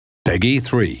Peggy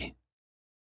 3.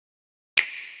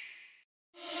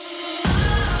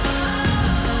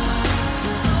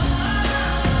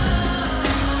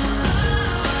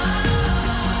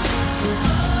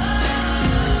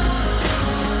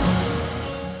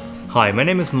 Hi, my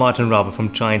name is Rabl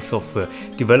from Giant Software,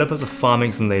 developers of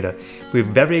Farming Simulator. We're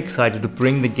very excited to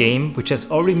bring the game, which has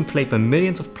already been played by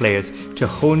millions of players, to a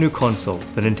whole new console,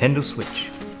 the Nintendo Switch.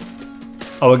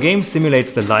 Our game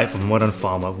simulates the life of a modern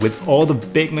farmer with all the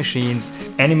big machines,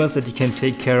 animals that you can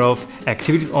take care of,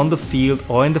 activities on the field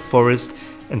or in the forest,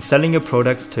 and selling your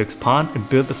products to expand and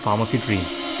build the farm of your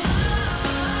dreams.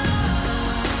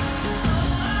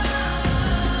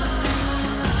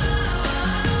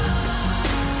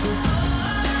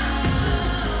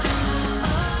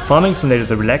 Farming Simulator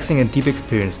is a relaxing and deep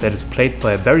experience that is played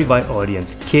by a very wide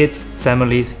audience: kids,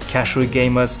 families, casual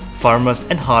gamers, farmers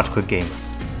and hardcore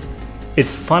gamers.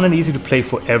 It's fun and easy to play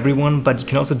for everyone, but you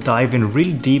can also dive in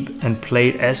really deep and play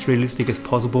it as realistic as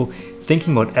possible,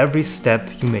 thinking about every step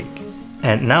you make.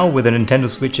 And now with the Nintendo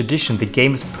Switch Edition, the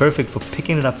game is perfect for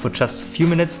picking it up for just a few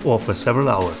minutes or for several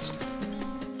hours.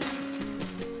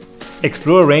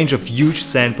 Explore a range of huge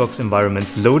sandbox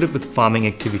environments loaded with farming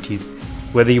activities.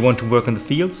 Whether you want to work on the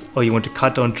fields, or you want to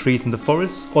cut down trees in the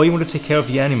forests, or you want to take care of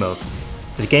your animals,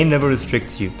 the game never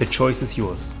restricts you, the choice is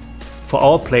yours. For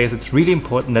our players, it's really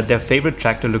important that their favorite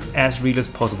tractor looks as real as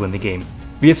possible in the game.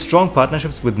 We have strong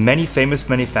partnerships with many famous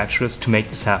manufacturers to make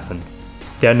this happen.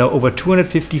 There are now over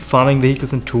 250 farming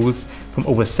vehicles and tools from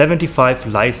over 75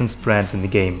 licensed brands in the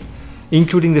game,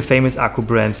 including the famous Akku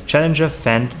brands Challenger,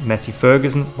 Fendt, Massey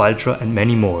Ferguson, Valtra and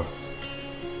many more.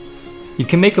 You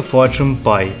can make a fortune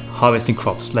by harvesting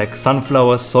crops like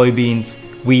sunflowers, soybeans,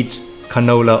 wheat,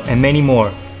 canola and many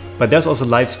more. But there's also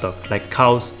livestock like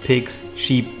cows, pigs,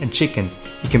 sheep and chickens.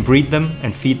 You can breed them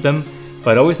and feed them,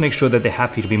 but always make sure that they're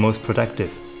happy to be most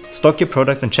productive. Stock your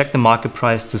products and check the market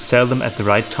price to sell them at the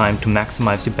right time to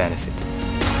maximize your benefit.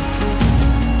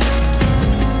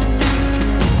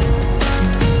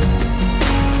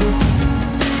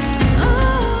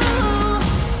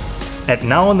 And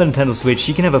now on the Nintendo Switch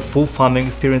you can have a full farming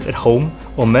experience at home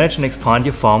or manage and expand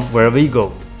your farm wherever you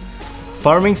go.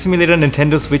 Farming Simulator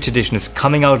Nintendo Switch Edition is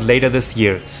coming out later this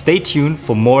year. Stay tuned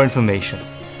for more information.